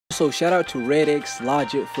Also, shout out to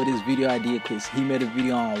ReddxLogic for this video idea, because he made a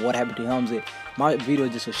video on what happened to Hamlinz. My video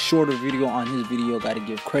is just a shorter video on his video. Gotta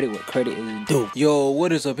give credit where credit is due. Yo,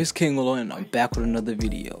 what is up? It's King Lolo and I'm back with another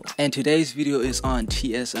video. And today's video is on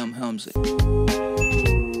TSM Hamlinz.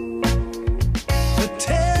 A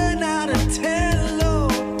 10 out of 10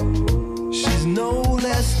 low. She's no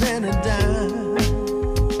less than a dime.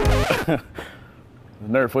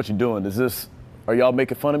 Nerf, what you doing? Are y'all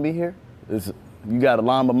making fun of me here? You got a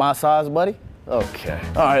llama my size, buddy? Okay.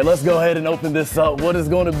 All right, let's go ahead and open this up. What is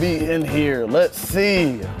going to be in here? Let's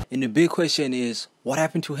see. And the big question is, what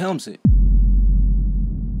happened to Hamlinz?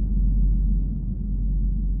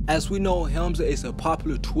 As we know, Hamlinz is a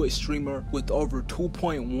popular Twitch streamer with over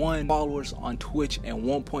 2.1 followers on Twitch and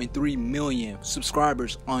 1.3 million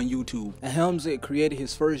subscribers on YouTube. And Hamlinz created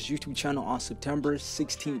his first YouTube channel on September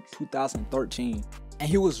 16, 2013. And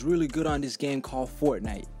he was really good on this game called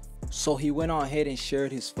Fortnite. So he went on ahead and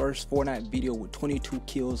shared his first Fortnite video with 22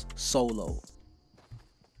 kills solo.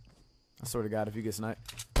 I swear to God, if you get sniped.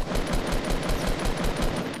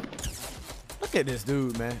 Look at this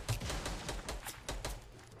dude, man.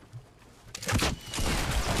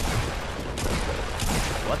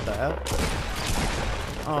 What the hell?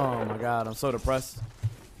 Oh my God, I'm so depressed.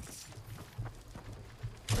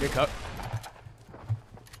 Get cut.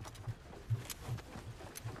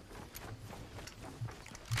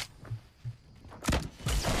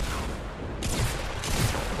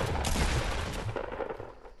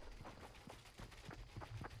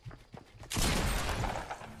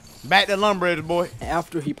 Back to Lumbridge, boy.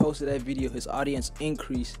 After he posted that video, his audience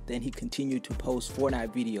increased. Then he continued to post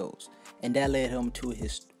Fortnite videos, and that led him to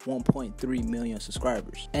his 1.3 million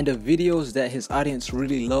subscribers. And the videos that his audience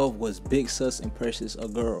really loved was Big Sus Impresses a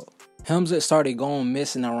Girl. Hamlinz started going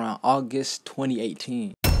missing around August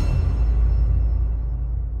 2018.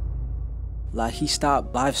 Like, he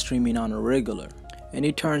stopped live streaming on a regular. And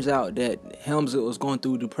it turns out that Hamlinz was going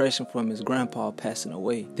through depression from his grandpa passing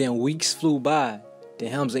away. Then weeks flew by.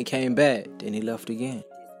 Then Hamlinz came back, then he left again.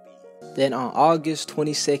 Then on August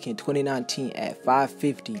 22nd, 2019 at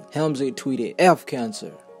 5:50, Hamlinz tweeted F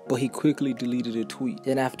cancer, but he quickly deleted the tweet.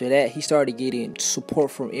 Then after that, he started getting support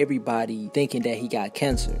from everybody thinking that he got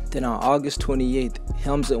cancer. Then on August 28th,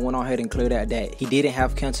 Hamlinz went on ahead and cleared out that he didn't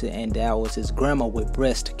have cancer and that was his grandma with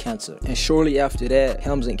breast cancer. And shortly after that,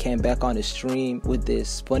 Hamlinz came back on the stream with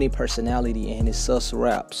this funny personality and his sus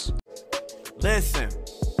raps. Listen.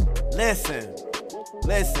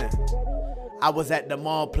 I was at the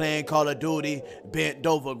mall playing Call of Duty, bent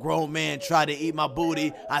over, grown man tried to eat my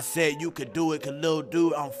booty. I said you could do it, cause little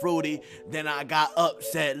dude, I'm fruity. Then I got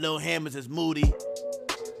upset, Lil Hamlinz is moody.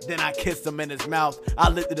 Then I kissed him in his mouth. I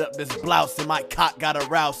lifted up this blouse and my cock got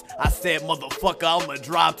aroused. I said, motherfucker, I'ma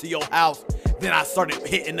drive to your house. Then I started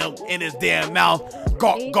hitting him in his damn mouth.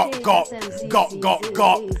 Gawk, gawk, gawk, gawk, gawk,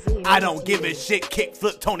 gawk. I don't give a shit, kick,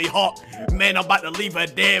 flip, Tony Hawk. Man, I'm about to leave a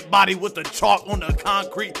dead body with the chalk on the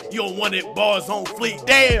concrete. You don't want it, bars on fleet,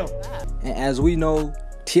 damn. And as we know,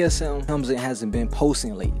 TSM Hamlinz hasn't been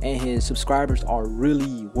posting late, and his subscribers are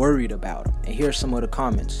really worried about him. And here's some of the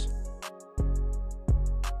comments.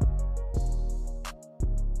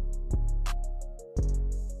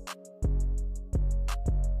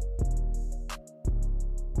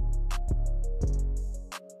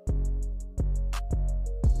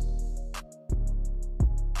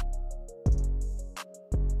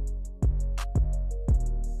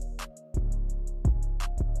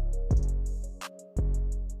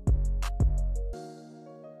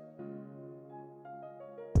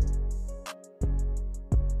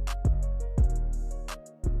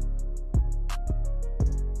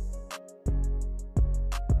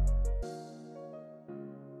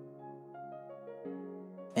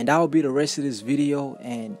 And that will be the rest of this video.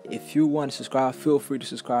 And if you want to subscribe, feel free to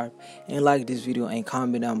subscribe and like this video and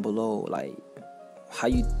comment down below like how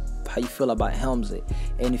you feel about Hamlinz.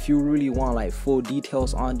 And if you really want like full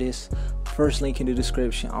details on this, first link in the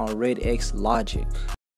description on ReddxLogic.